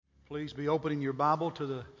Please be opening your Bible to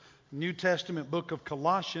the New Testament book of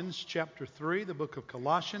Colossians, chapter 3, the book of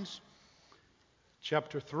Colossians,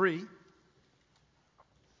 chapter 3.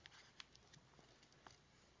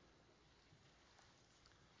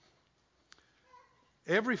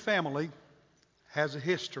 Every family has a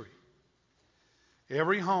history.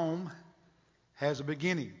 Every home has a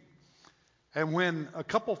beginning. And when a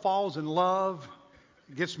couple falls in love,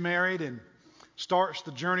 gets married, and starts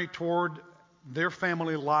the journey toward their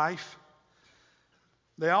family life,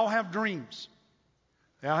 they all have dreams.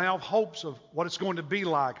 They all have hopes of what it's going to be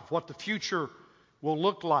like, of what the future will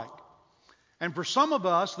look like. And for some of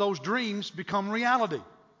us, those dreams become reality.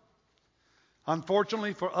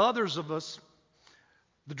 Unfortunately, for others of us,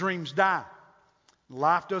 the dreams die.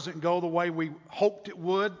 Life doesn't go the way we hoped it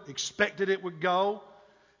would, expected it would go.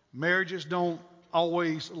 Marriages don't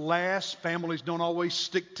always last. Families don't always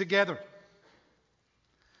stick together.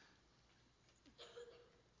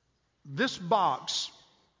 This box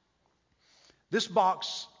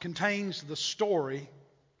contains the story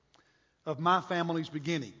of my family's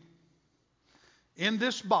beginning. In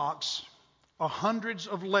this box are hundreds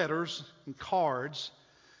of letters and cards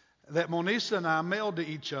that Monisa and I mailed to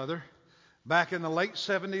each other back in the late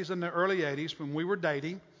 70s and the early 80s when we were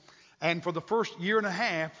dating, and for the first year and a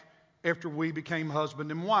half after we became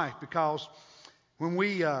husband and wife, because when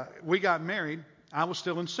we got married, I was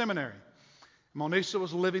still in seminary. Monisa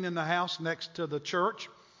was living in the house next to the church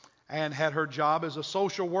and had her job as a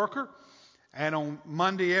social worker. And on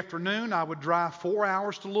Monday afternoon, I would drive 4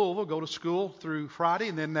 hours to Louisville, go to school through Friday,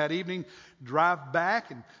 and then that evening drive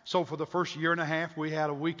back. And so for the first year and a half, we had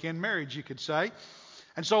a weekend marriage, you could say.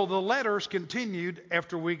 And so the letters continued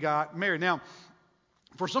after we got married. Now,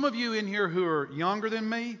 for some of you in here who are younger than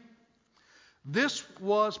me, this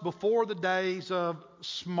was before the days of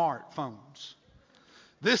smartphones.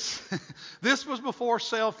 This was before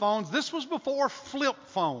cell phones. This was before flip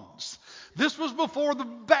phones. This was before the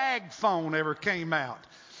bag phone ever came out.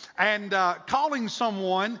 And calling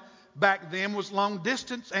someone back then was long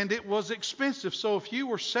distance, and it was expensive. So if you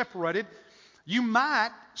were separated, you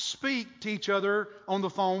might speak to each other on the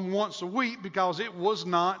phone once a week because it was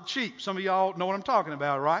not cheap. Some of y'all know what I'm talking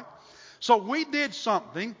about, right? So we did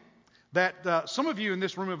something that some of you in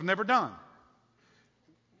this room have never done.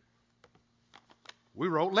 We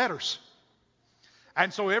wrote letters.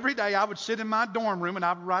 And so every day I would sit in my dorm room and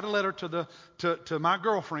I would write a letter to my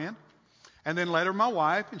girlfriend, and then later my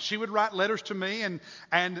wife, and she would write letters to me.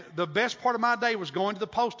 And the best part of my day was going to the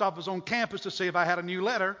post office on campus to see if I had a new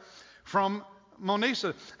letter from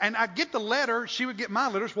Monisa. And I'd get the letter, she would get my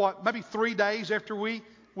letters, maybe 3 days after we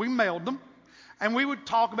mailed them. And we would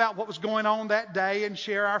talk about what was going on that day and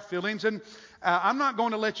share our feelings. And I'm not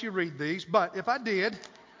going to let you read these, but if I did,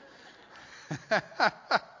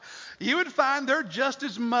 you would find they're just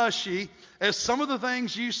as mushy as some of the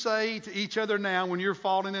things you say to each other now when you're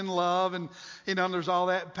falling in love, and there's all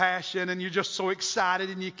that passion and you're just so excited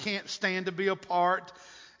and you can't stand to be apart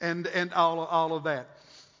and all of that.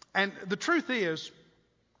 And the truth is,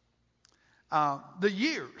 the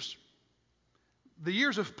years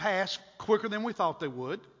have passed quicker than we thought they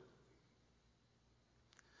would.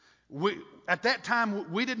 At that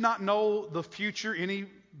time, we did not know the future any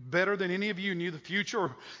better than any of you knew the future,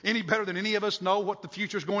 or any better than any of us know what the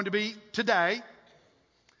future is going to be today.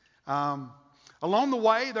 Along the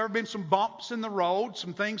way, there have been some bumps in the road.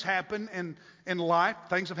 Some things happen in life.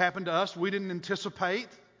 Things have happened to us we didn't anticipate.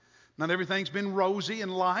 Not everything's been rosy in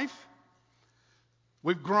life.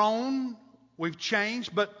 We've grown, we've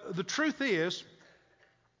changed, but the truth is,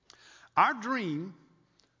 our dream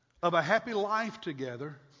of a happy life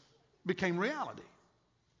together became reality.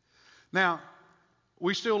 Now,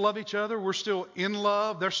 we still love each other. We're still in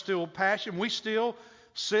love. There's still passion. We still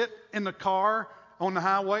sit in the car on the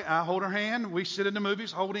highway. I hold her hand. We sit in the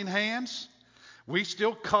movies holding hands. We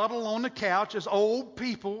still cuddle on the couch as old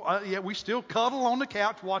people. We still cuddle on the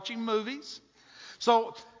couch watching movies.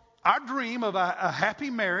 So our dream of a happy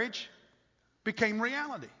marriage became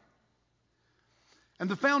reality. And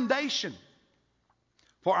the foundation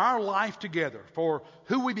for our life together, for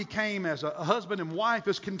who we became as a husband and wife,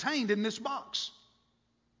 is contained in this box.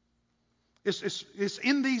 It's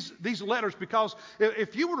in these letters, because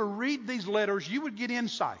if you were to read these letters, you would get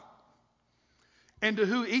insight into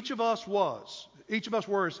who each of us were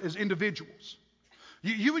as individuals.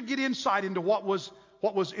 You would get insight into what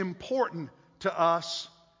was important to us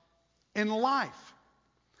in life.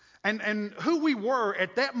 And who we were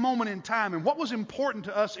at that moment in time, and what was important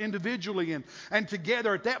to us individually and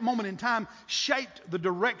together at that moment in time, shaped the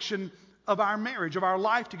direction of our marriage, of our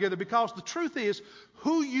life together. Because the truth is,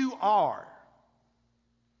 who you are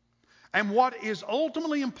And what is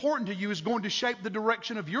ultimately important to you is going to shape the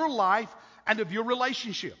direction of your life and of your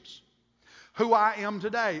relationships. Who I am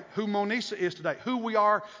today, who Monisa is today, who we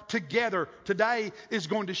are together today is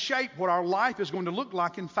going to shape what our life is going to look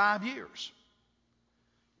like in 5 years,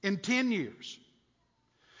 in 10 years.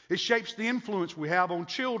 It shapes the influence we have on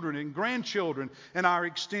children and grandchildren and our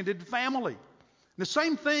extended family. And the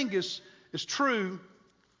same thing is true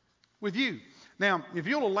with you. Now, if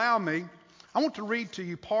you'll allow me, I want to read to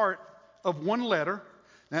you part of one letter.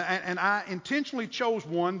 And I intentionally chose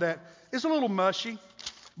one that is a little mushy,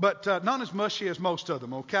 but not as mushy as most of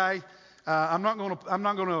them, okay? I'm not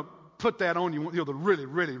going to put that on you, the really,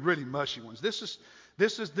 really, really mushy ones. This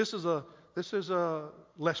is a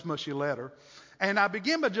less mushy letter. And I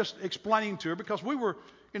began by just explaining to her, because we were,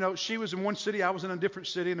 she was in one city, I was in a different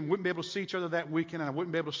city, and we wouldn't be able to see each other that weekend, and I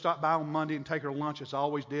wouldn't be able to stop by on Monday and take her to lunch as I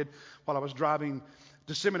always did while I was driving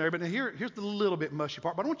to seminary. But here's the little bit mushy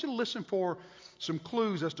part. But I want you to listen for some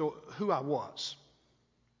clues as to who I was.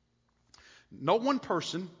 No one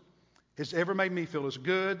person has ever made me feel as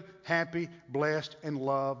good, happy, blessed, and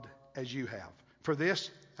loved as you have. For this,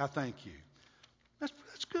 I thank you. That's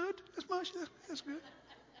good. That's mushy. That's good.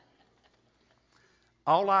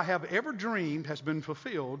 All I have ever dreamed has been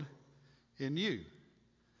fulfilled in you.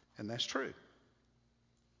 And that's true.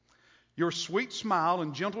 Your sweet smile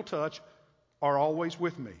and gentle touch are always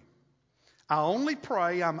with me. I only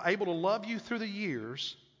pray I'm able to love you through the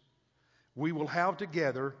years we will have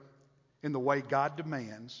together in the way God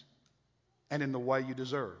demands and in the way you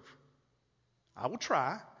deserve. I will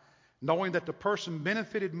try, knowing that the person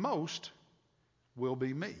benefited most will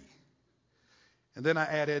be me. And then I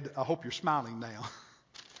added, I hope you're smiling now.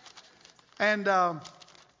 And a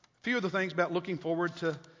few of the things about looking forward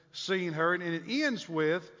to seeing her. And it ends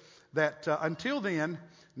with that until then,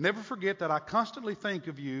 never forget that I constantly think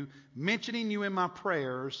of you, mentioning you in my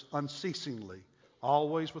prayers unceasingly,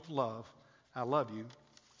 always with love. I love you,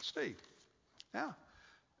 Steve. Now,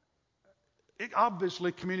 it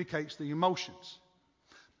obviously communicates the emotions.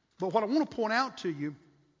 But what I want to point out to you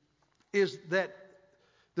is that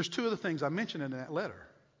there's two other things I mentioned in that letter.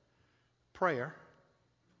 Prayer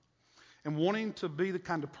and wanting to be the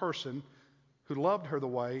kind of person who loved her the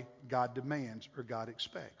way God demands or God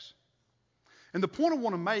expects. And the point I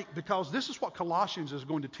want to make, because this is what Colossians is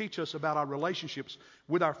going to teach us about our relationships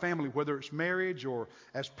with our family, whether it's marriage or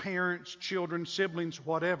as parents, children, siblings,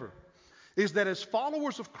 whatever, is that as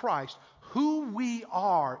followers of Christ, who we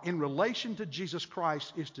are in relation to Jesus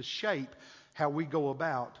Christ is to shape how we go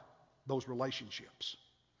about those relationships.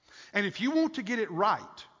 And if you want to get it right,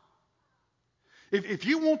 if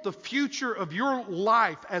you want the future of your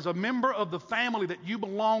life as a member of the family that you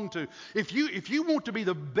belong to, if you want to be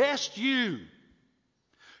the best you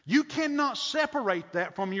cannot separate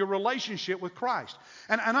that from your relationship with Christ.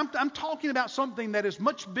 And I'm talking about something that is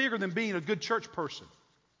much bigger than being a good church person.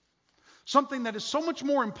 Something that is so much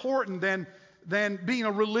more important than being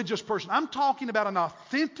a religious person. I'm talking about an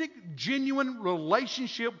authentic, genuine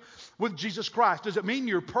relationship with Jesus Christ. Does it mean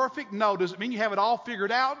you're perfect? No. Does it mean you have it all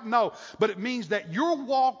figured out? No. But it means that your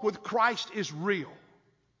walk with Christ is real.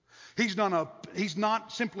 He's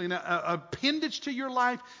not simply an appendage to your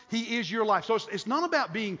life. He is your life. So it's not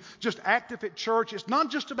about being just active at church. It's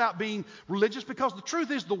not just about being religious, because the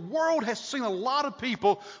truth is the world has seen a lot of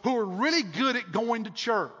people who are really good at going to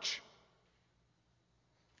church.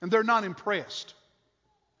 And they're not impressed.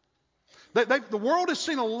 The world has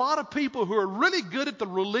seen a lot of people who are really good at the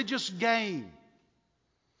religious game.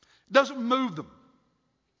 It doesn't move them.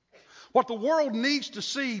 What the world needs to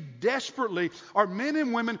see desperately are men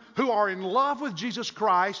and women who are in love with Jesus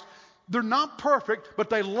Christ. They're not perfect, but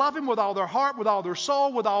they love Him with all their heart, with all their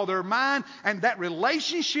soul, with all their mind. And that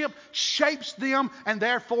relationship shapes them and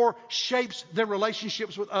therefore shapes their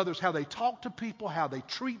relationships with others. How they talk to people, how they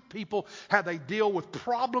treat people, how they deal with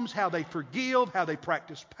problems, how they forgive, how they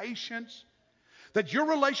practice patience. That your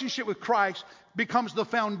relationship with Christ becomes the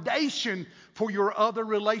foundation for your other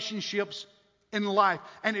relationships in life.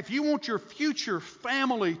 And if you want your future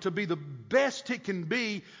family to be the best it can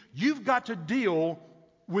be, you've got to deal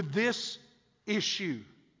with this issue.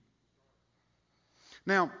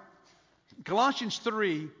 Now, Colossians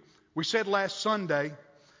 3, we said last Sunday,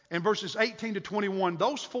 in verses 18 to 21,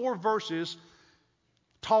 those 4 verses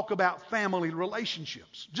talk about family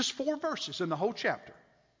relationships. Just 4 verses in the whole chapter.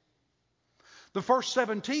 The first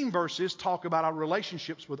 17 verses talk about our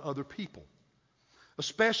relationships with other people,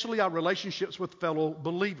 especially our relationships with fellow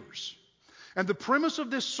believers. And the premise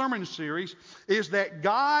of this sermon series is that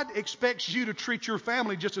God expects you to treat your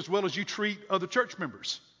family just as well as you treat other church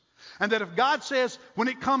members. And that if God says when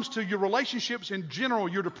it comes to your relationships in general,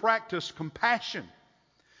 you're to practice compassion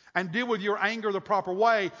and deal with your anger the proper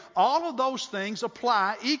way, all of those things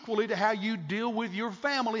apply equally to how you deal with your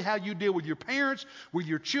family, how you deal with your parents, with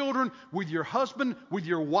your children, with your husband, with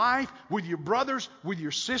your wife, with your brothers, with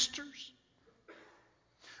your sisters.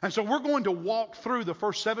 And so we're going to walk through the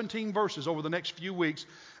first 17 verses over the next few weeks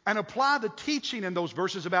and apply the teaching in those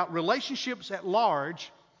verses about relationships at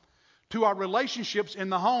large to our relationships in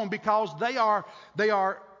the home, because they are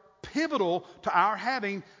pivotal to our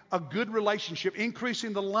having a good relationship,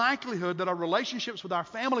 increasing the likelihood that our relationships with our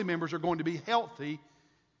family members are going to be healthy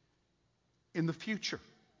in the future.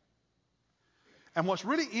 And what's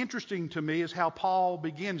really interesting to me is how Paul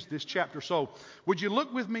begins this chapter. So, would you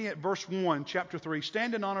look with me at verse 1, chapter 3.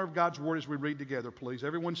 Stand in honor of God's word as we read together, please.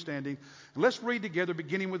 Everyone standing. And let's read together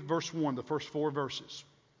beginning with verse 1, the first 4 verses.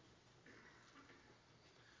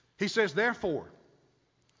 He says, "Therefore,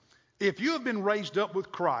 if you have been raised up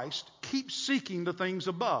with Christ, keep seeking the things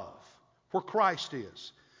above, where Christ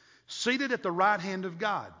is, seated at the right hand of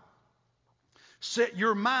God. Set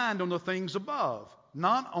your mind on the things above,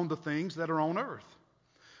 not on the things that are on earth.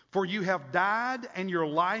 For you have died, and your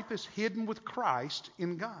life is hidden with Christ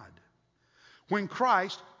in God. When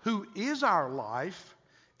Christ, who is our life,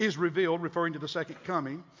 is revealed," referring to the second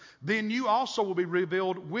coming, "then you also will be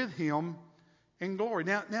revealed with him in glory."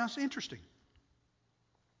 Now it's interesting.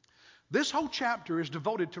 This whole chapter is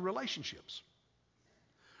devoted to relationships.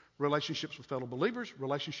 Relationships with fellow believers,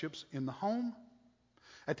 relationships in the home.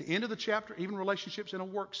 At the end of the chapter, even relationships in a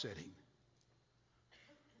work setting.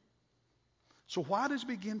 So why does it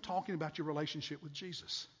begin talking about your relationship with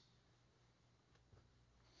Jesus?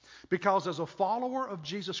 Because as a follower of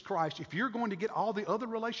Jesus Christ, if you're going to get all the other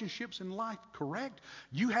relationships in life correct,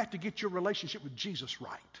 you have to get your relationship with Jesus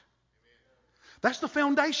right. That's the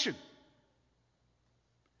foundation.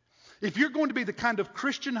 If you're going to be the kind of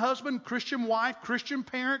Christian husband, Christian wife, Christian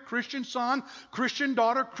parent, Christian son, Christian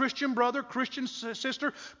daughter, Christian brother, Christian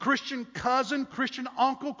sister, Christian cousin, Christian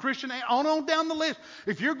uncle, Christian aunt, on down the list.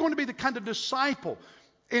 If you're going to be the kind of disciple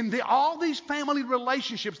in all these family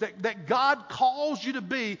relationships that God calls you to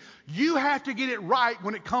be, you have to get it right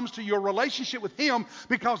when it comes to your relationship with Him,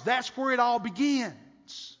 because that's where it all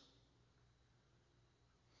begins.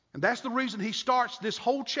 And that's the reason he starts this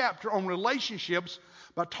whole chapter on relationships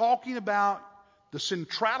by talking about the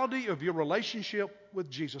centrality of your relationship with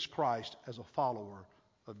Jesus Christ as a follower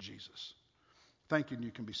of Jesus. Thank you, and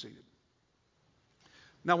you can be seated.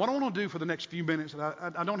 Now, what I want to do for the next few minutes, and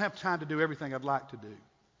I don't have time to do everything I'd like to do,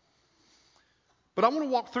 but I want to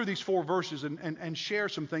walk through these 4 verses and share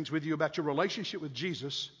some things with you about your relationship with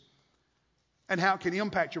Jesus and how it can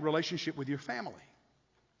impact your relationship with your family.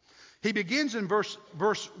 He begins in verse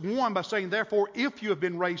 1 by saying, "Therefore, if you have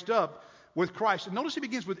been raised up with Christ." And notice he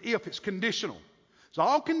begins with if. It's conditional. It's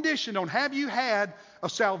all conditioned on, have you had a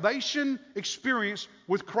salvation experience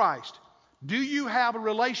with Christ? Do you have a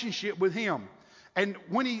relationship with Him? And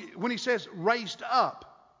when he says raised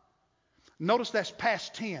up, notice that's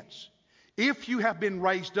past tense. If you have been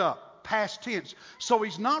raised up, past tense. So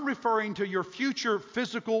he's not referring to your future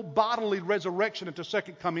physical bodily resurrection at the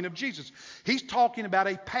second coming of Jesus. He's talking about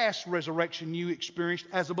a past resurrection you experienced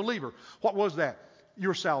as a believer. What was that?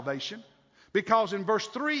 Your salvation. Because in verse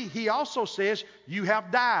 3, he also says, you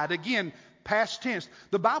have died. Again, past tense.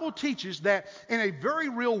 The Bible teaches that in a very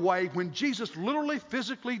real way, when Jesus literally,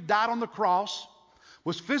 physically died on the cross,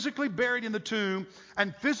 was physically buried in the tomb,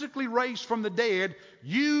 and physically raised from the dead,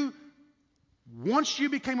 once you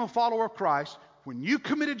became a follower of Christ, when you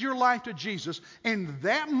committed your life to Jesus, in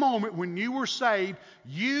that moment when you were saved,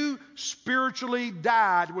 you spiritually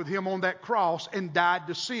died with Him on that cross and died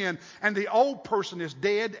to sin. And the old person is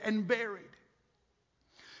dead and buried.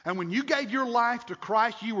 And when you gave your life to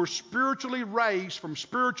Christ, you were spiritually raised from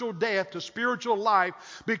spiritual death to spiritual life,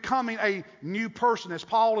 becoming a new person. As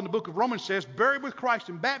Paul in the book of Romans says, buried with Christ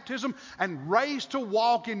in baptism and raised to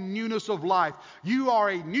walk in newness of life. You are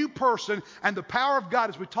a new person, and the power of God,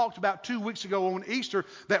 as we talked about 2 weeks ago on Easter,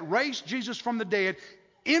 that raised Jesus from the dead,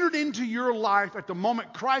 entered into your life at the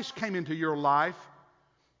moment Christ came into your life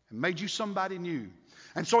and made you somebody new.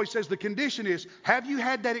 And so he says the condition is, have you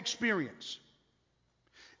had that experience?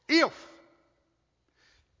 If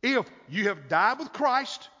you have died with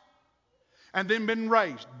Christ and then been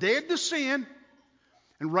raised, dead to sin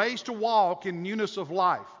and raised to walk in newness of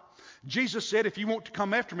life. Jesus said, if you want to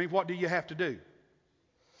come after me, what do you have to do?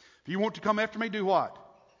 If you want to come after me, do what?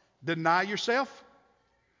 Deny yourself.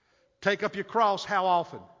 Take up your cross how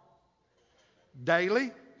often?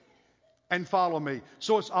 Daily. And follow me.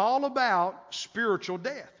 So it's all about spiritual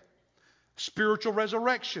death, spiritual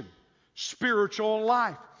resurrection, spiritual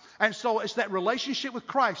life. And so it's that relationship with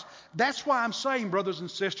Christ. That's why I'm saying, brothers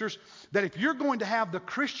and sisters, that if you're going to have the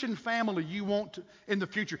Christian family you want to, in the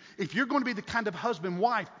future, if you're going to be the kind of husband,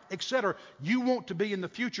 wife, etc., you want to be in the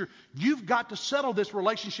future, you've got to settle this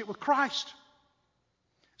relationship with Christ.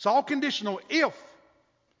 It's all conditional.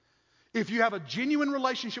 If you have a genuine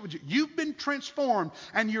relationship with Jesus, you've been transformed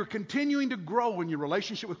and you're continuing to grow in your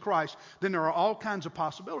relationship with Christ, then there are all kinds of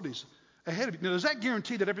possibilities ahead of you. Now, does that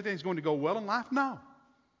guarantee that everything's going to go well in life? No.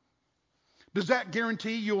 Does that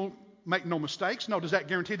guarantee you'll make no mistakes? No. Does that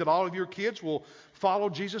guarantee that all of your kids will follow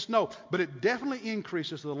Jesus? No. But it definitely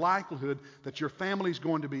increases the likelihood that your family is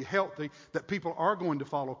going to be healthy, that people are going to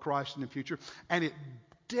follow Christ in the future, and it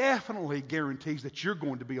definitely guarantees that you're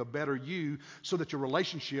going to be a better you so that your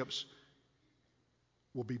relationships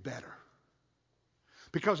will be better.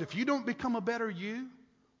 Because if you don't become a better you,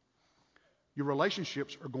 your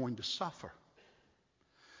relationships are going to suffer.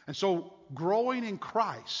 And so growing in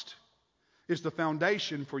Christ is the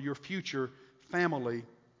foundation for your future family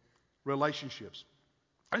relationships.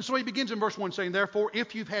 And so he begins in verse 1 saying, therefore,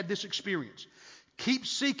 if you've had this experience, keep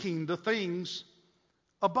seeking the things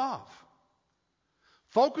above.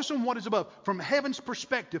 Focus on what is above. From heaven's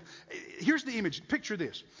perspective, here's the image. Picture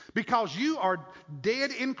this. Because you are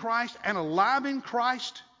dead in Christ and alive in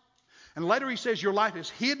Christ, and later he says your life is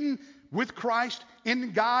hidden with Christ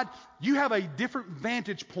in God, you have a different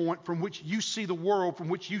vantage point from which you see the world, from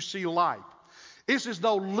which you see life. It's as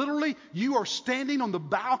though literally you are standing on the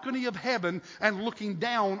balcony of heaven and looking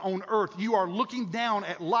down on earth. You are looking down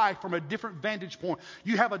at life from a different vantage point.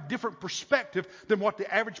 You have a different perspective than what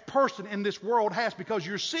the average person in this world has because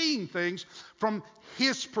you're seeing things from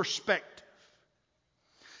his perspective.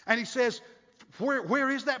 And he says, where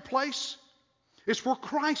is that place? It's where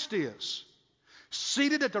Christ is.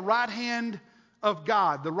 Seated at the right hand of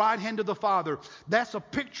God, the right hand of the Father. That's a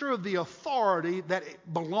picture of the authority that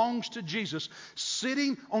belongs to Jesus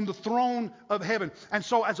sitting on the throne of heaven. And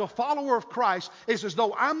so as a follower of Christ, it's as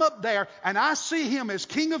though I'm up there and I see him as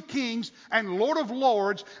King of Kings and Lord of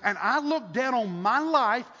Lords, and I look down on my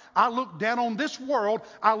life, I look down on this world,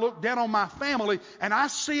 I look down on my family, and I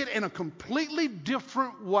see it in a completely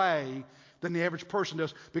different way than the average person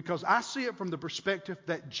does, because I see it from the perspective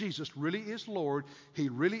that Jesus really is Lord, he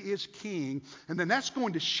really is King, and then that's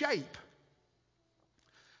going to shape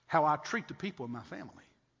how I treat the people in my family.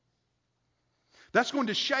 That's going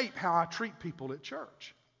to shape how I treat people at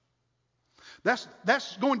church. That's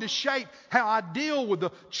going to shape how I deal with the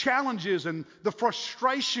challenges and the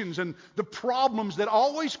frustrations and the problems that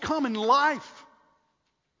always come in life.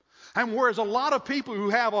 And whereas a lot of people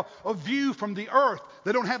who have a view from the earth,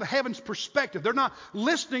 they don't have a heaven's perspective. They're not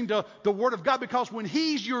listening to the Word of God, because when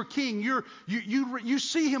he's your king, you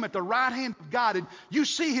see him at the right hand of God and you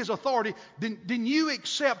see his authority, then you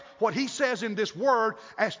accept what he says in this Word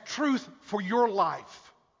as truth for your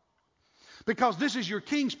life. Because this is your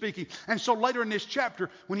king speaking. And so later in this chapter,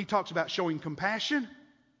 when he talks about showing compassion,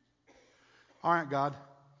 all right, God,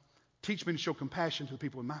 teach me to show compassion to the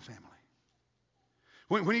people in my family.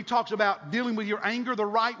 When he talks about dealing with your anger the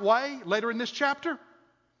right way, later in this chapter,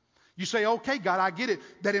 you say, okay, God, I get it,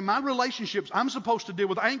 that in my relationships, I'm supposed to deal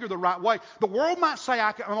with anger the right way. The world might say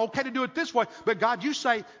I'm okay to do it this way, but God, you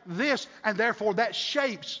say this, and therefore that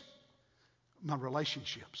shapes my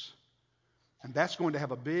relationships. And that's going to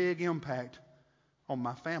have a big impact on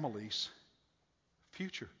my family's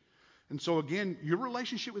future. And so again, your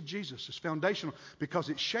relationship with Jesus is foundational because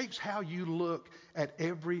it shapes how you look at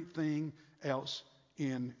everything else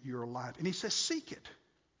in your life. And he says, seek it.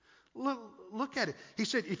 Look at it. He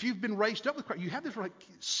said, if you've been raised up with Christ, you have this right.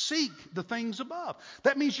 Seek the things above.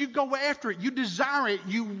 That means you go after it. You desire it.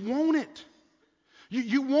 You want it.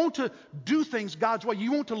 You want to do things God's way.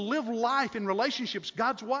 You want to live life in relationships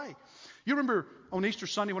God's way. You remember on Easter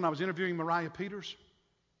Sunday when I was interviewing Mariah Peters?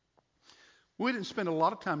 We didn't spend a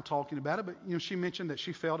lot of time talking about it, but she mentioned that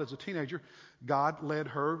she felt as a teenager, God led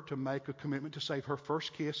her to make a commitment to save her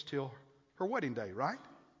first kiss till her wedding day, right?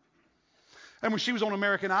 And when she was on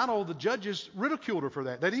American Idol, the judges ridiculed her for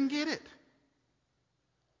that. They didn't get it.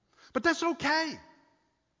 But that's okay.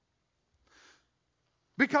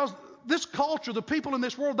 Because this culture, the people in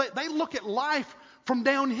this world, they look at life from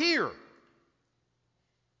down here.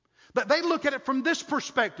 But they look at it from this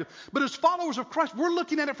perspective. But as followers of Christ, we're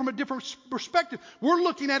looking at it from a different perspective. We're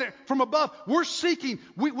looking at it from above. We're seeking.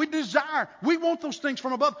 We desire. We want those things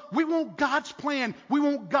from above. We want God's plan. We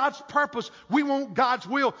want God's purpose. We want God's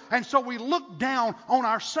will. And so we look down on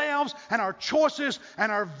ourselves and our choices and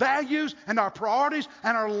our values and our priorities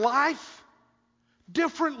and our life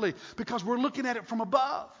differently because we're looking at it from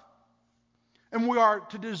above. And we are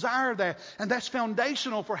to desire that. And that's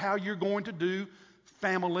foundational for how you're going to do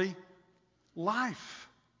family life.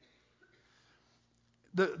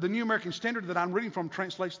 The New American Standard that I'm reading from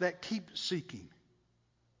translates that, keep seeking.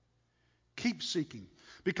 Keep seeking.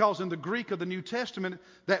 Because in the Greek of the New Testament,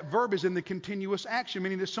 that verb is in the continuous action,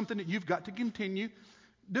 meaning it's something that you've got to continue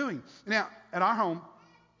doing. Now, at our home,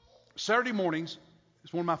 Saturday mornings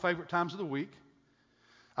is one of my favorite times of the week.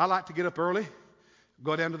 I like to get up early,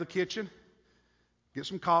 go down to the kitchen, get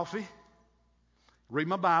some coffee, read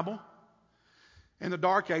my Bible. In the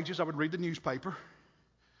dark ages, I would read the newspaper.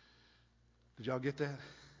 Did y'all get that?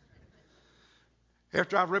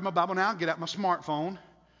 After I've read my Bible, now I'll get out my smartphone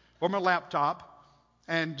or my laptop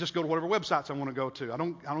and just go to whatever websites I want to go to. I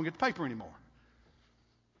don't get the paper anymore.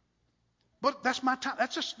 But that's my time.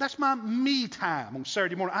 That's my me time on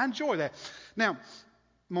Saturday morning. I enjoy that. Now,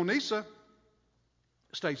 Monisa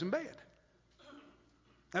stays in bed.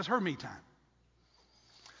 That's her me time.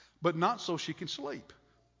 But not so she can sleep.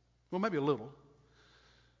 Well, maybe a little.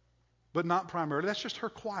 But not primarily. That's just her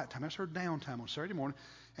quiet time. That's her downtime on Saturday morning.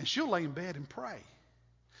 And she'll lay in bed and pray.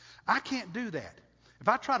 I can't do that. If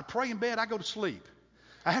I try to pray in bed, I go to sleep.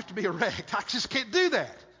 I have to be erect. I just can't do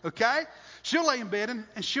that. Okay? She'll lay in bed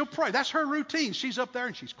and she'll pray. That's her routine. She's up there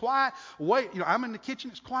and she's quiet. Wait, I'm in the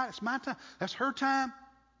kitchen. It's quiet. It's my time. That's her time.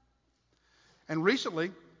 And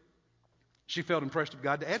recently, she felt impressed of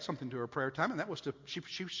God to add something to her prayer time, and that was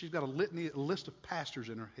she's got a list of pastors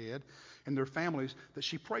in her head and their families that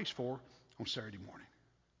she prays for on Saturday morning.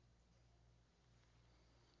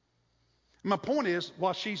 My point is,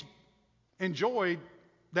 while she's enjoyed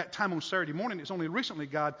that time on Saturday morning, it's only recently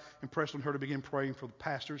God impressed on her to begin praying for the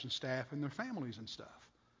pastors and staff and their families and stuff.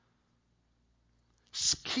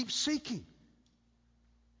 Keep seeking.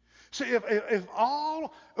 See, if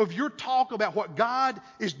all of your talk about what God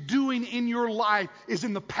is doing in your life is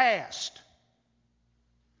in the past,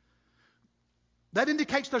 that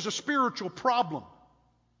indicates there's a spiritual problem.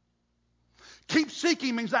 Keep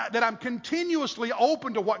seeking means that I'm continuously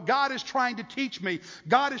open to what God is trying to teach me.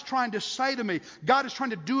 God is trying to say to me. God is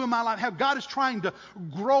trying to do in my life. How God is trying to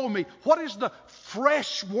grow me. What is the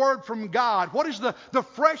fresh word from God? What is the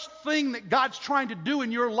fresh thing that God's trying to do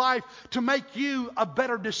in your life to make you a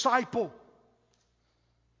better disciple?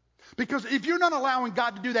 Because if you're not allowing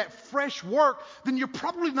God to do that fresh work, then you're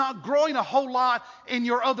probably not growing a whole lot in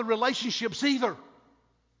your other relationships either.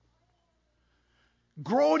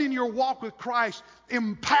 Growing in your walk with Christ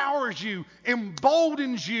empowers you,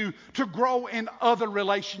 emboldens you to grow in other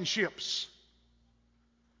relationships.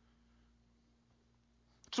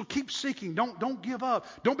 So keep seeking. Don't give up.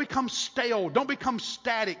 Don't become stale. Don't become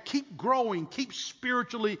static. Keep growing. Keep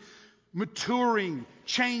spiritually maturing,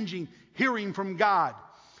 changing, hearing from God.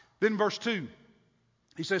 Then verse 2,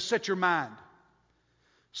 he says, set your mind.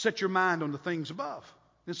 Set your mind on the things above.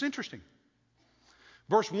 It's interesting.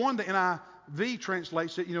 Verse 1, the NIV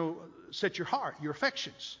translates it, set your heart, your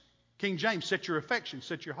affections. King James, set your affections,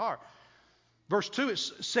 set your heart. Verse 2,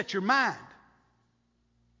 it's set your mind.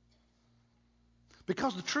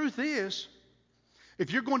 Because the truth is,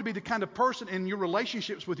 if you're going to be the kind of person in your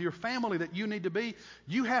relationships with your family that you need to be,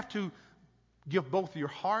 you have to give both your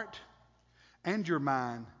heart and your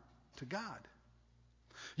mind to God.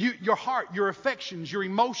 Your heart, your affections, your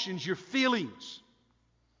emotions, your feelings,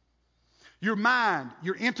 your mind,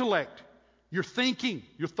 your intellect, your thinking,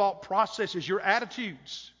 your thought processes, your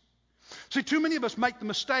attitudes. See, too many of us make the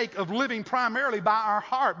mistake of living primarily by our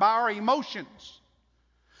heart, by our emotions.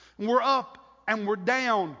 We're up and we're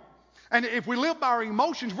down. And if we live by our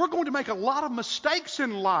emotions, we're going to make a lot of mistakes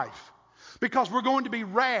in life because we're going to be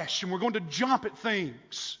rash and we're going to jump at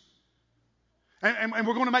things. And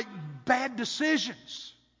we're going to make bad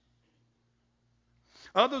decisions.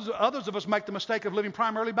 Others of us make the mistake of living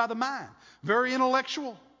primarily by the mind. Very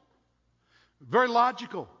intellectual. Very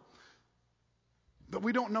logical. But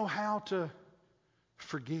we don't know how to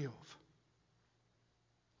forgive.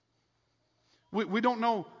 We don't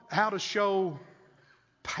know how to show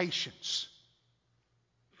patience.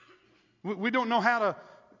 We don't know how to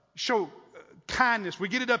show kindness. We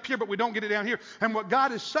get it up here, but we don't get it down here. And what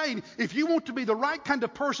God is saying, if you want to be the right kind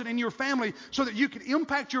of person in your family so that you can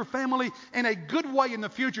impact your family in a good way in the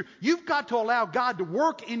future, you've got to allow God to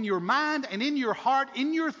work in your mind and in your heart,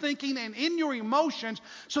 in your thinking and in your emotions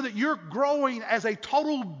so that you're growing as a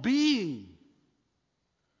total being.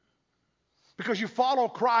 Because you follow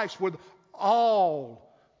Christ with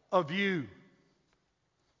all of you.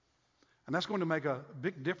 And that's going to make a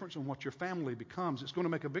big difference on what your family becomes. It's going to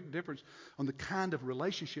make a big difference on the kind of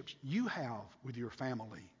relationships you have with your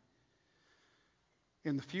family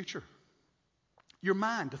in the future. your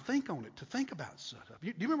mind to think on it, to think about stuff. Do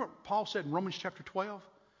you remember what Paul said in Romans chapter 12,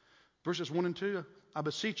 verses 1 and 2? I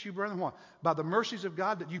beseech you, brethren, what? By the mercies of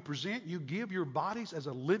God that you present, you give your bodies as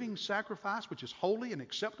a living sacrifice, which is holy and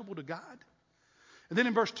acceptable to God. And then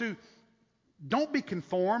in verse 2, don't be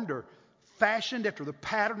conformed or fashioned after the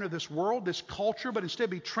pattern of this world, this culture, but instead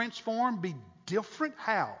be transformed, be different.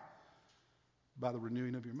 How? By the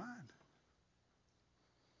renewing of your mind.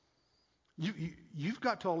 You've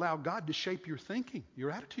got to allow God to shape your thinking, your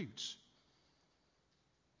attitudes.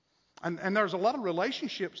 And there's a lot of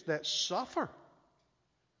relationships that suffer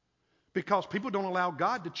because people don't allow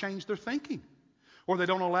God to change their thinking, or they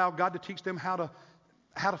don't allow God to teach them how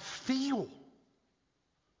to feel.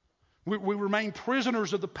 We remain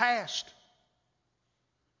prisoners of the past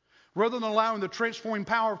rather than allowing the transforming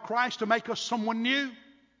power of Christ to make us someone new.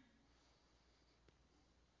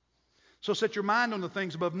 So set your mind on the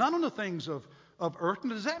things above, not on the things of earth.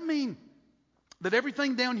 And does that mean that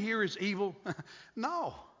everything down here is evil?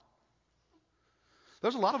 No.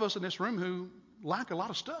 There's a lot of us in this room who like a lot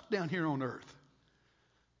of stuff down here on earth.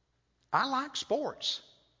 I like sports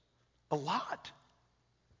a lot.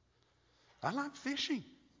 I like fishing.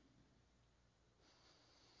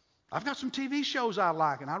 I've got some TV shows I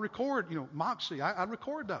like, and I record, Moxie. I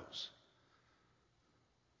record those.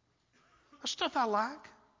 That's stuff I like.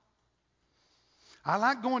 I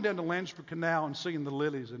like going down to Lansford Canal and seeing the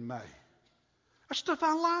lilies in May. That's stuff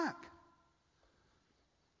I like.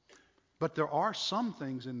 But there are some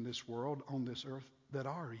things in this world, on this earth, that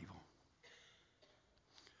are evil.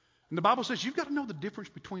 And the Bible says you've got to know the difference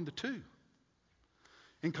between the two.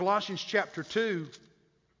 In Colossians chapter 2,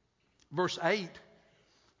 verse 8,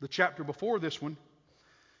 the chapter before this one,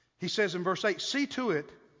 he says in verse 8, see to it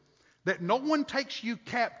that no one takes you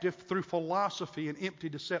captive through philosophy and empty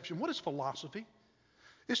deception. What is philosophy?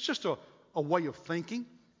 It's just a way of thinking.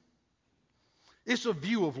 It's a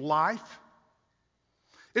view of life.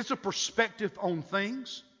 It's a perspective on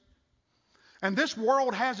things. And this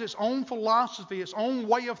world has its own philosophy, its own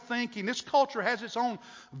way of thinking. This culture has its own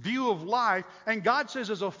view of life. And God says,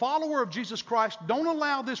 as a follower of Jesus Christ, don't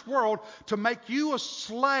allow this world to make you a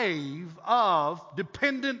slave of,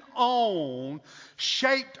 dependent on,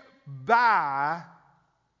 shaped by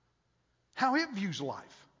how it views life.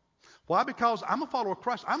 Why? Because I'm a follower of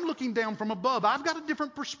Christ. I'm looking down from above. I've got a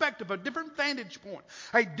different perspective, a different vantage point,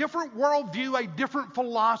 a different worldview, a different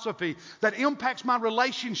philosophy that impacts my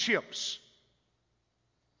relationships.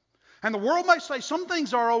 And the world may say some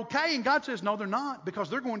things are okay, and God says, no, they're not, because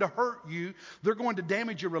they're going to hurt you. They're going to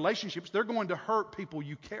damage your relationships. They're going to hurt people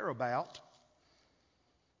you care about.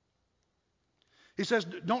 He says,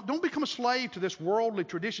 don't become a slave to this worldly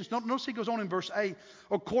traditions. Notice he goes on in verse 8,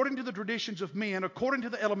 according to the traditions of men, according to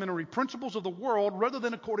the elementary principles of the world, rather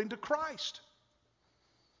than according to Christ.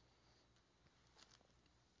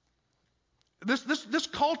 This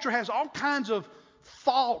culture has all kinds of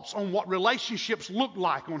thoughts on what relationships look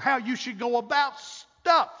like, on how you should go about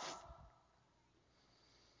stuff.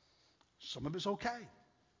 Some of it's okay,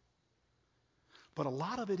 but a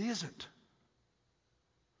lot of it isn't.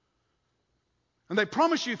 And they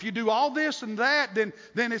promise you if you do all this and that, then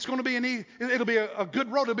it's going to be it'll be a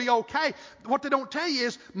good road, it'll be okay. What they don't tell you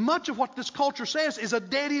is much of what this culture says is a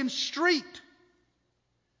dead-end street.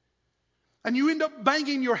 And you end up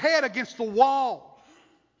banging your head against the wall.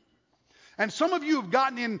 And some of you have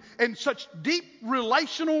gotten in such deep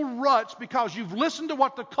relational ruts because you've listened to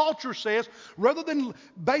what the culture says rather than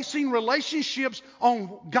basing relationships on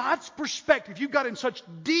God's perspective. You've got in such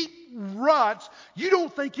deep ruts, you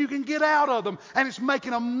don't think you can get out of them. And it's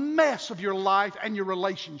making a mess of your life and your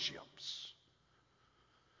relationships.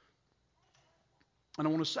 And I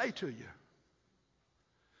want to say to you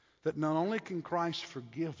that not only can Christ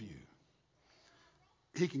forgive you,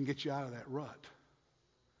 He can get you out of that rut.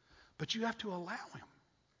 But you have to allow Him.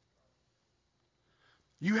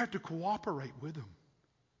 You have to cooperate with Him.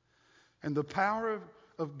 And the power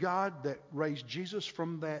of God that raised Jesus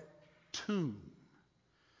from that tomb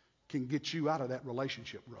can get you out of that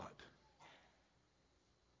relationship rut.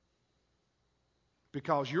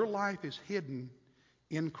 Because your life is hidden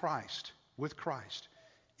in Christ, with Christ,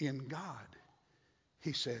 in God,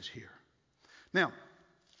 he says here. Now,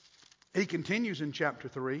 he continues in chapter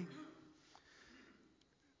 3.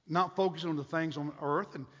 Not focusing on the things on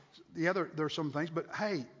earth and there are some things, but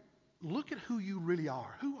hey, look at who you really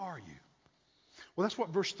are. Who are you? Well, that's what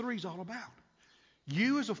verse 3 is all about.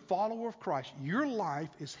 You as a follower of Christ, your life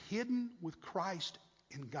is hidden with Christ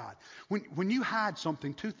in God. When you hide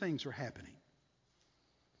something, two things are happening.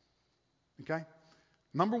 Okay?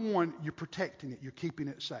 Number one, you're protecting it. You're keeping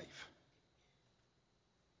it safe.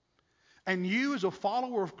 And you as a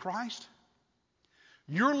follower of Christ,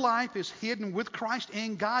 your life is hidden with Christ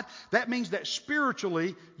in God, that means that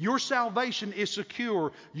spiritually your salvation is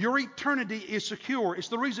secure. Your eternity is secure. It's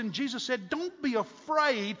the reason Jesus said, don't be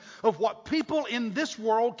afraid of what people in this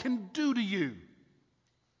world can do to you.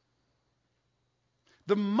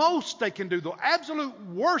 The most they can do, the absolute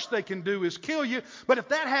worst they can do is kill you. But if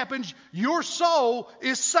that happens, your soul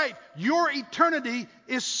is safe. Your eternity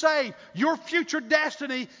is safe. Your future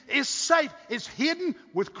destiny is safe. It's hidden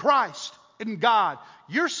with Christ in God.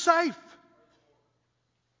 You're safe.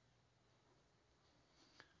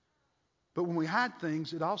 But when we hide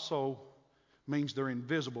things, it also means they're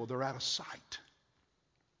invisible. They're out of sight.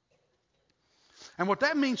 And what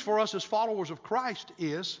that means for us as followers of Christ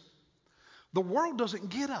is the world doesn't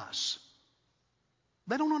get us.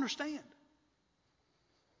 They don't understand.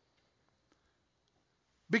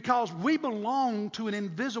 Because we belong to an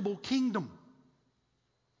invisible kingdom.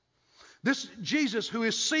 This Jesus who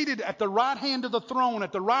is seated at the right hand of the throne,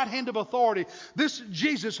 at the right hand of authority. This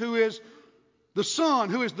Jesus who is the Son,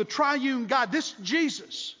 who is the triune God. This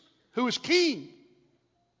Jesus who is King.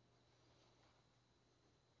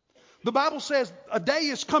 The Bible says a day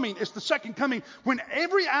is coming, it's the second coming, when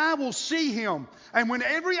every eye will see Him. And when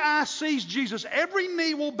every eye sees Jesus, every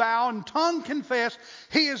knee will bow and tongue confess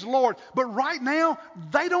He is Lord. But right now,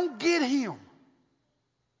 they don't get Him.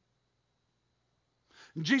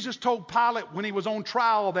 Jesus told Pilate when he was on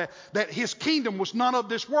trial that His kingdom was none of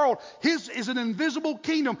this world. His is an invisible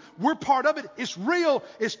kingdom. We're part of it. It's real.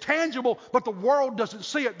 It's tangible. But the world doesn't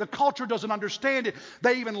see it. The culture doesn't understand it.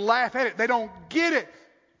 They even laugh at it. They don't get it.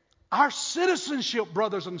 Our citizenship,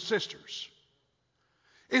 brothers and sisters,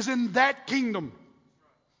 is in that kingdom.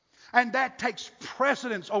 And that takes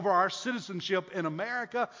precedence over our citizenship in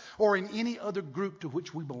America or in any other group to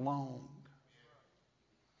which we belong.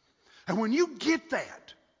 And when you get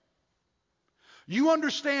that, you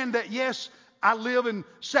understand that, yes, I live in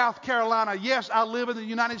South Carolina. Yes, I live in the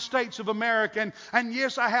United States of America. And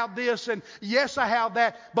yes, I have this. And yes, I have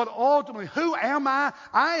that. But ultimately, who am I?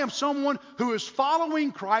 I am someone who is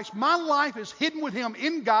following Christ. My life is hidden with Him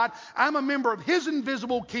in God. I'm a member of His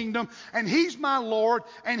invisible kingdom. And He's my Lord.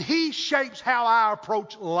 And He shapes how I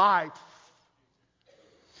approach life.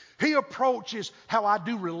 He approaches how I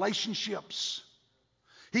do relationships.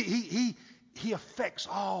 He affects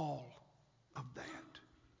all of that.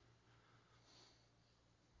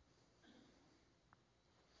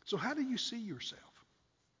 So how do you see yourself?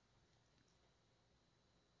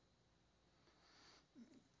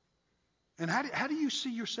 And how do you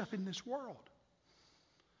see yourself in this world?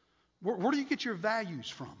 Where do you get your values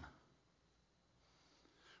from?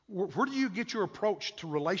 Where do you get your approach to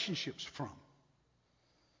relationships from?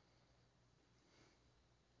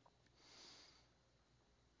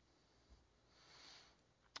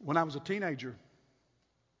 When I was a teenager,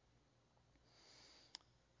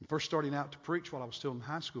 first starting out to preach while I was still in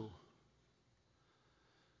high school,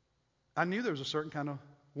 I knew there was a certain kind of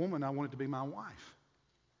woman I wanted to be my wife.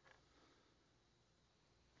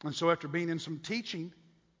 And so after being in some teaching,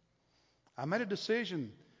 I made a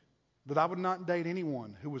decision that I would not date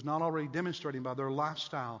anyone who was not already demonstrating by their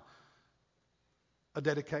lifestyle a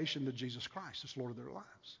dedication to Jesus Christ as Lord of their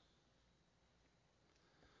lives.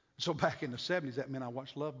 So back in the 70s, that meant I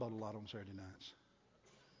watched Love Boat a lot on Saturday nights.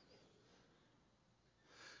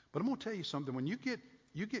 But I'm going to tell you something. When you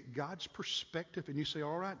get God's perspective and you say,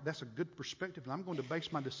 all right, that's a good perspective, and I'm going to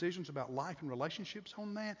base my decisions about life and relationships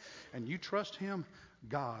on that, and you trust Him,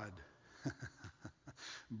 God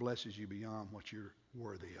blesses you beyond what you're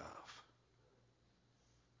worthy of.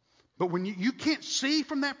 But when you can't see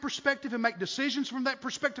from that perspective and make decisions from that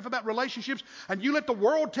perspective about relationships, and you let the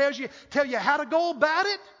world tell you how to go about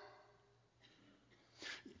it.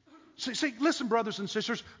 See, listen, brothers and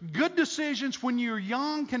sisters, good decisions when you're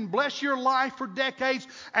young can bless your life for decades,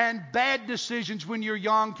 and bad decisions when you're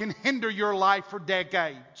young can hinder your life for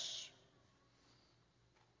decades.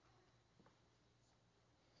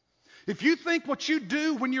 If you think what you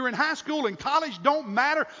do when you're in high school and college don't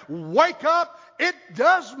matter, wake up. It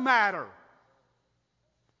does matter.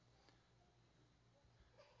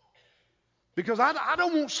 Because I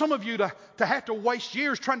don't want some of you to have to waste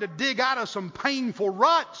years trying to dig out of some painful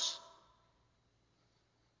ruts.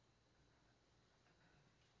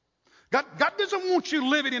 God doesn't want you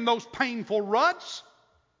living in those painful ruts.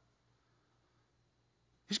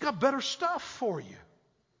 He's got better stuff for you.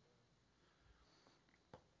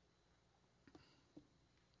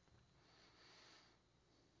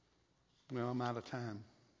 Well, I'm out of time.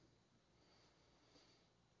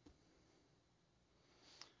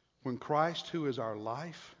 When Christ, who is our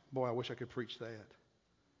life, boy, I wish I could preach that.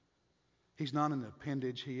 He's not an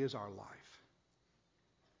appendage, He is our life.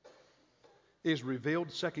 is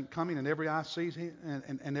revealed, second coming, and every eye sees him,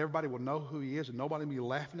 and everybody will know who he is, and nobody will be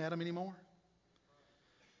laughing at him anymore?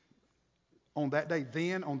 On that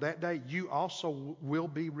day, you also will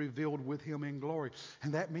be revealed with him in glory.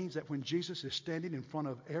 And that means that when Jesus is standing in front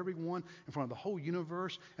of everyone, in front of the whole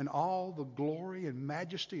universe, and all the glory and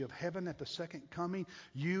majesty of heaven at the second coming,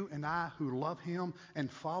 you and I who love him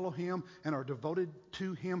and follow him and are devoted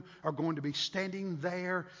to him are going to be standing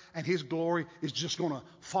there, and his glory is just going to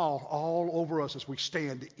fall all over us as we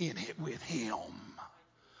stand in it with him.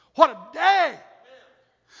 What a day!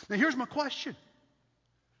 Now here's my question.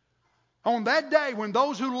 On that day, when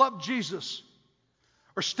those who love Jesus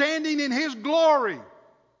are standing in his glory,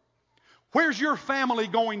 where's your family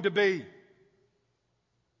going to be?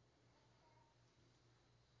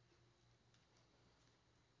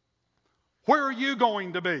 Where are you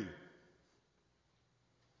going to be?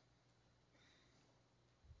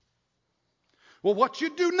 Well, what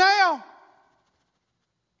you do now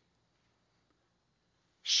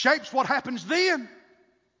shapes what happens then.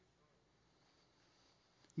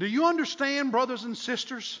 Do you understand, brothers and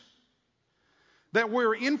sisters, that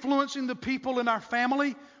we're influencing the people in our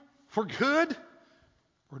family for good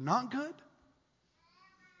or not good?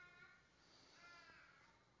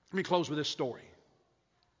 Let me close with this story.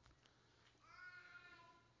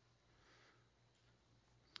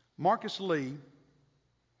 Marcus Lee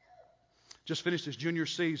just finished his junior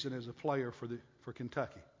season as a player for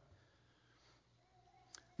Kentucky.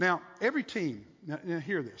 Now, every team, now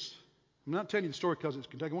hear this. I'm not telling you the story because it's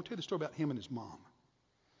Kentucky. I want to tell you the story about him and his mom.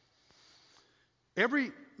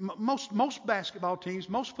 Most basketball teams,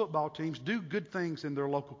 most football teams do good things in their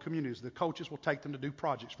local communities. The coaches will take them to do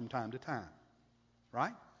projects from time to time.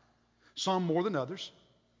 Right? Some more than others.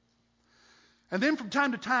 And then from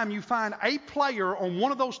time to time you find a player on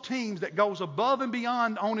one of those teams that goes above and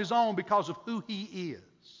beyond on his own because of who he is.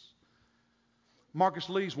 Marcus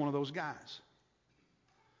Lee's one of those guys.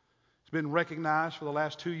 Been recognized for the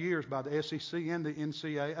last 2 years by the SEC and the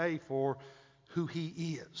NCAA for who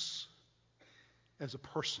he is as a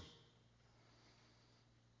person.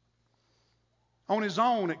 On his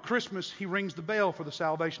own, at Christmas, he rings the bell for the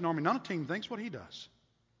Salvation Army. None of the team thinks what he does.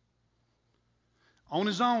 On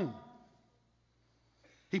his own,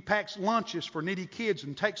 he packs lunches for needy kids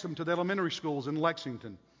and takes them to the elementary schools in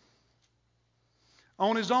Lexington.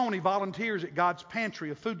 On his own, he volunteers at God's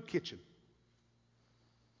Pantry, a food kitchen.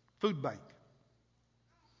 Food bank.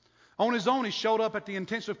 On his own, he showed up at the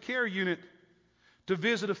intensive care unit to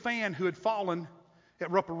visit a fan who had fallen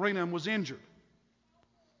at Rupp Arena and was injured.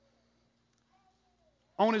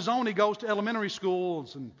 On his own, he goes to elementary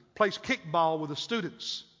schools and plays kickball with the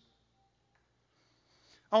students.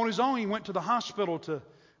 On his own, he went to the hospital to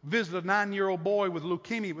visit a 9-year-old boy with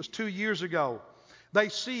leukemia. It was 2 years ago. They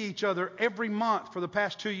see each other every month for the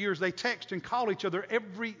past 2 years. They text and call each other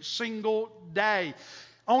every single day.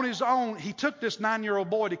 On his own, he took this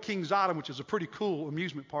 9-year-old boy to Kings Island, which is a pretty cool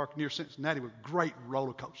amusement park near Cincinnati with great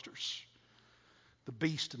roller coasters. The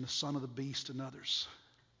Beast and the Son of the Beast and others.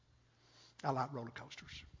 I like roller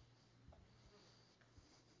coasters.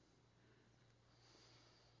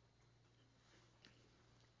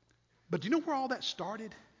 But do you know where all that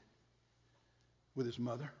started? With his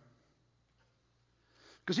mother.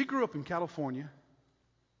 Because he grew up in California.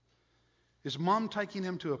 His mom taking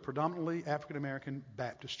him to a predominantly African-American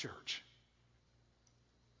Baptist church.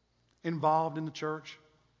 Involved in the church.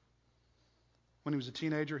 When he was a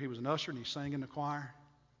teenager, he was an usher and he sang in the choir.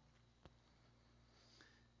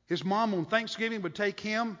 His mom on Thanksgiving would take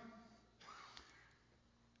him,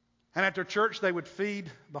 and at their church they would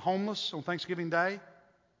feed the homeless on Thanksgiving Day.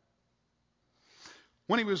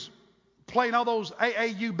 When he was playing all those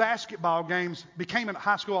AAU basketball games, became a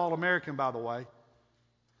high school All-American, by the way.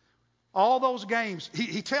 All those games,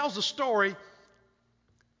 he tells the story.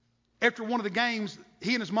 After one of the games,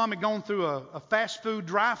 he and his mom had gone through a fast food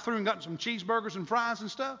drive-thru and gotten some cheeseburgers and fries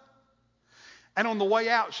and stuff. And on the way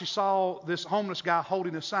out, she saw this homeless guy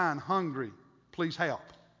holding a sign, "Hungry, please help."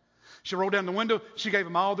 She rolled down the window. She gave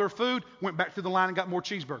them all their food, went back through the line and got more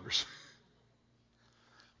cheeseburgers.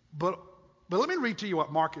 But let me read to you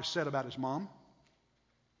what Marcus said about his mom.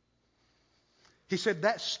 He said,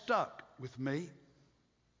 "That stuck with me.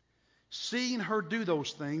 Seeing her do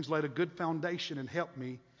those things laid a good foundation and helped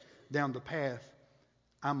me down the path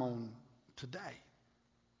I'm on today."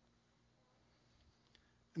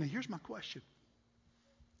 Now here's my question.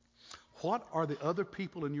 What are the other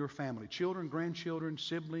people in your family, children, grandchildren,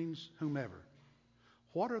 siblings, whomever,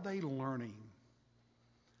 what are they learning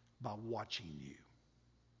by watching you?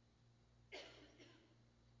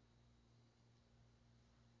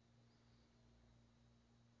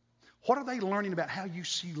 What are they learning about how you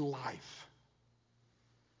see life?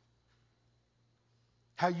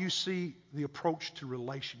 how you see the approach to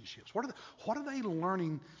relationships? What are they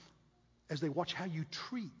learning as they watch how you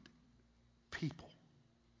treat people?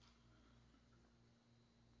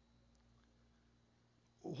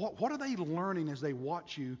 What are they learning as they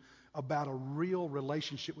watch you about a real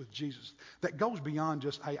relationship with Jesus that goes beyond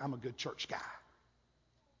just, hey, I'm a good church guy,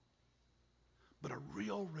 but a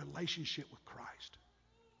real relationship with Christ?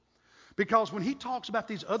 Because when he talks about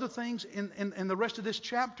these other things in the rest of this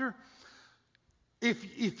chapter,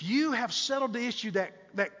 if you have settled the issue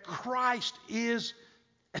that Christ is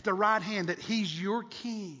at the right hand, that he's your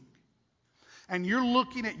king, and you're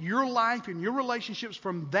looking at your life and your relationships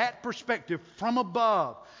from that perspective, from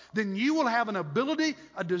above, then you will have an ability,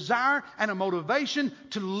 a desire, and a motivation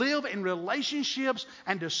to live in relationships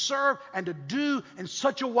and to serve and to do in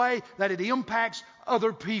such a way that it impacts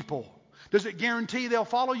other people. Does it guarantee they'll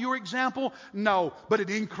follow your example? No, but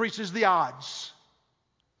it increases the odds.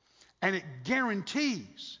 And it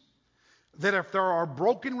guarantees that if there are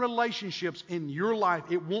broken relationships in your life,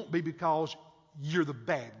 it won't be because you're the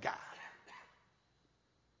bad guy.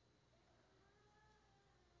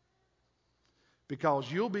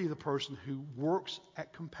 Because you'll be the person who works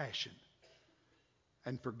at compassion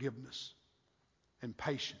and forgiveness and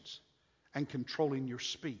patience and controlling your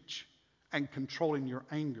speech and controlling your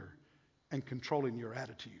anger and controlling your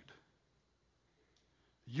attitude.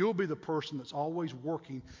 You'll be the person that's always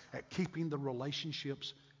working at keeping the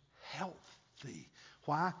relationships healthy.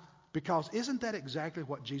 Why? Because isn't that exactly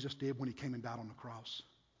what Jesus did when he came and died on the cross?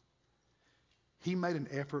 He made an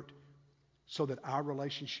effort so that our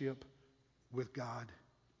relationship with God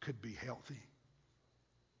could be healthy.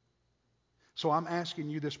 So I'm asking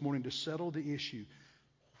you this morning to settle the issue.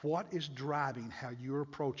 What is driving how you're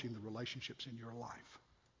approaching the relationships in your life?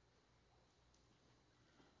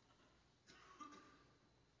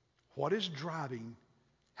 What is driving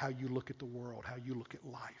how you look at the world, how you look at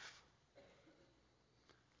life?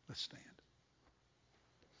 Let's stand.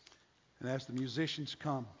 And as the musicians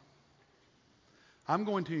come, I'm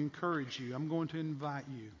going to encourage you, I'm going to invite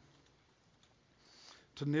you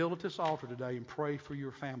to kneel at this altar today and pray for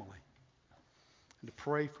your family and to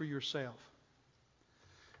pray for yourself.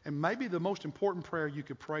 And maybe the most important prayer you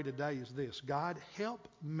could pray today is this: God, help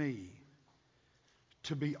me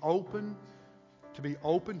to be open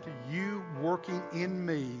to you working in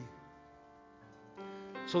me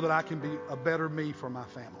so that I can be a better me for my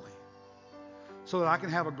family, so that I can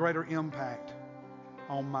have a greater impact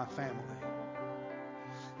on my family.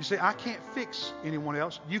 You see, I can't fix anyone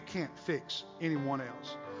else. You can't fix anyone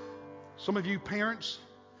else. Some of you parents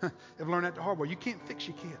have learned that the hard way. You can't fix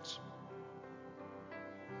your kids.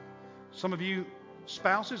 Some of you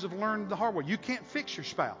spouses have learned the hard way. You can't fix your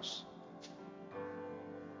spouse.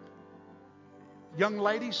 Young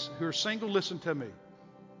ladies who are single, listen to me.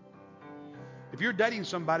 If you're dating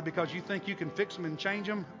somebody because you think you can fix them and change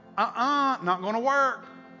them, not going to work.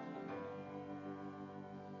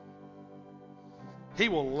 He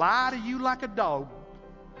will lie to you like a dog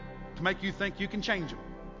to make you think you can change him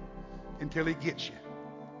until he gets you.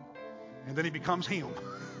 And then he becomes him.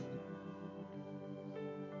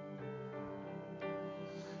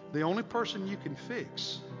 The only person you can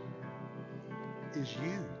fix is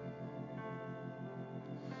you.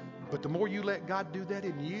 But the more you let God do that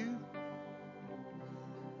in you,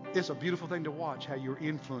 it's a beautiful thing to watch how your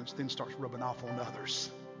influence then starts rubbing off on others.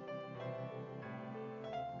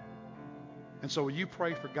 And so will you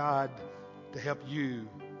pray for God to help you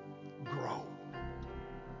grow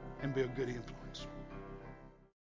and be a good influence?